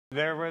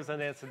There was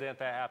an incident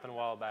that happened a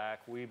while back.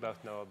 We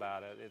both know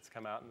about it. It's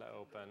come out in the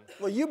open.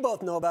 Well, you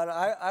both know about it.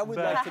 I would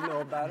like to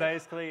know about it.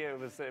 Basically, it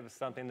was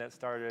something that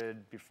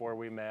started before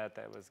we met,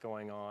 that was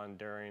going on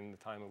during the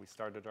time that we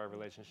started our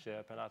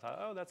relationship. And I thought,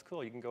 oh, that's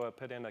cool. You can go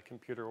put in a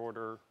computer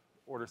order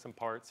some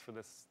parts for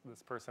this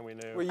person we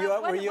knew. Were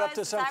you up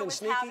to something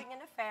sneaky? I was having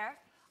an affair.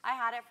 I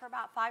had it for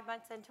about 5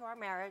 months into our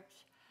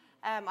marriage.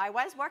 I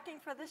was working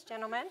for this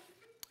gentleman.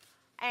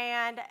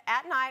 And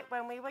at night,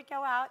 when we would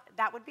go out,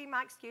 that would be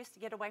my excuse to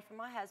get away from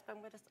my husband.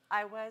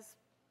 I was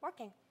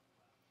working.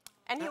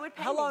 And he would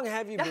pay me. How long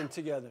have you been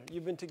together?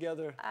 You've been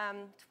together?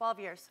 12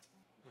 years.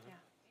 Mm-hmm. Yeah.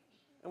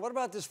 And what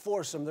about this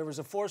foursome? There was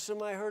a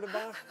foursome I heard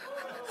about?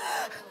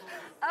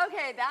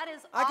 Okay, that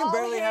is all I can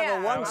barely him. have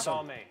a That was one-some.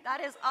 all me.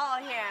 That is all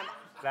him.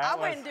 I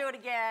wouldn't do it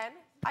again.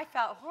 I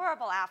felt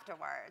horrible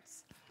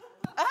afterwards.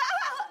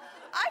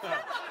 I did.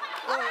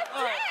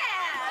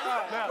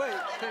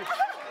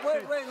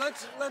 Wait.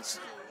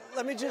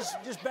 Let me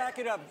just back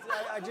it up.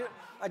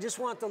 I just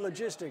want the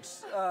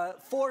logistics.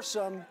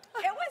 Foursome.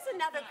 It was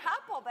another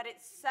couple, but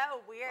it's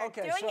so weird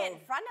Okay, doing so- it in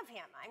front of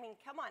him. I mean,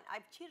 come on,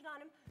 I've cheated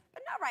on him,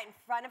 but not right in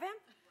front of him.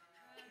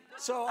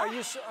 So are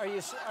you?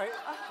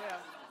 Yeah.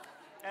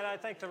 And I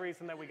think the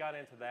reason that we got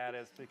into that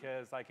is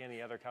because, like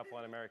any other couple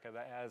in America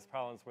that has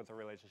problems with their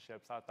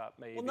relationships, I thought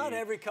maybe... Well, not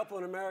every couple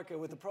in America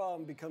with a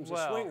problem becomes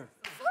a swinger.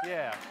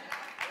 Yeah.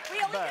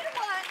 We only did it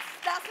once.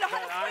 That's not a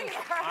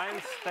swinger.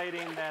 I'm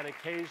stating that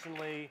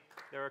occasionally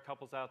there are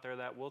couples out there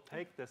that will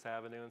take this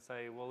avenue and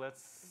say, well,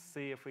 let's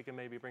see if we can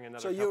maybe bring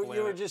another So couple in.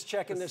 you were just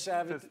checking this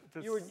avenue.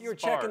 You were checking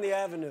spark. the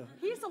avenue.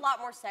 He's a lot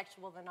more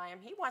sexual than I am.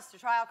 He wants to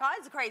try all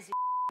kinds of crazy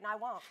and I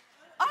won't.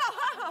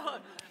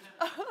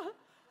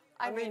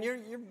 I mean, you're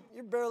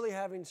barely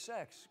having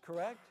sex,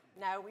 correct?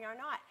 No, we are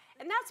not.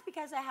 And that's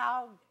because of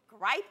how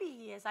gripey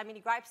he is. I mean,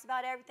 he gripes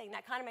about everything.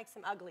 That kind of makes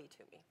him ugly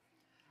to me.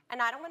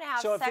 And I don't want to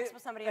have sex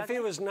with somebody ugly. If he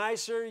was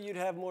nicer, you'd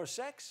have more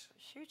sex?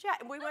 Shoot, yeah.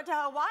 We went to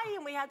Hawaii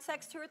and we had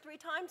sex 2 or 3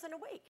 times in a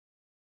week.